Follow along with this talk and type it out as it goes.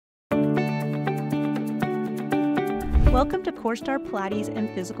Welcome to Corestar Pilates and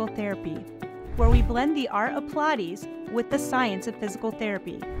Physical Therapy, where we blend the art of Pilates with the science of physical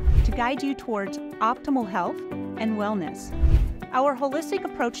therapy to guide you towards optimal health and wellness. Our holistic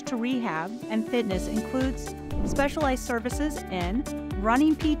approach to rehab and fitness includes specialized services in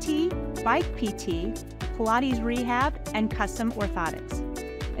running PT, bike PT, Pilates rehab, and custom orthotics,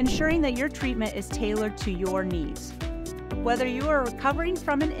 ensuring that your treatment is tailored to your needs. Whether you are recovering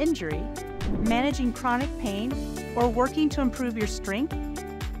from an injury, managing chronic pain, or working to improve your strength,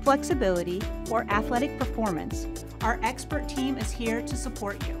 flexibility, or athletic performance, our expert team is here to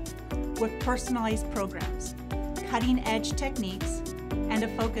support you with personalized programs, cutting-edge techniques, and a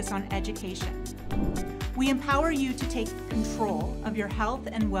focus on education. We empower you to take control of your health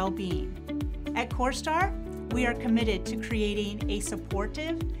and well-being. At Corestar, we are committed to creating a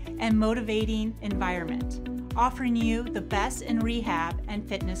supportive and motivating environment, offering you the best in rehab and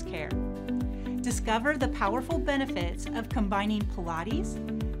fitness care. Discover the powerful benefits of combining Pilates,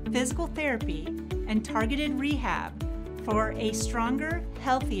 physical therapy, and targeted rehab for a stronger,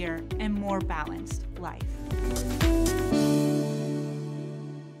 healthier, and more balanced life.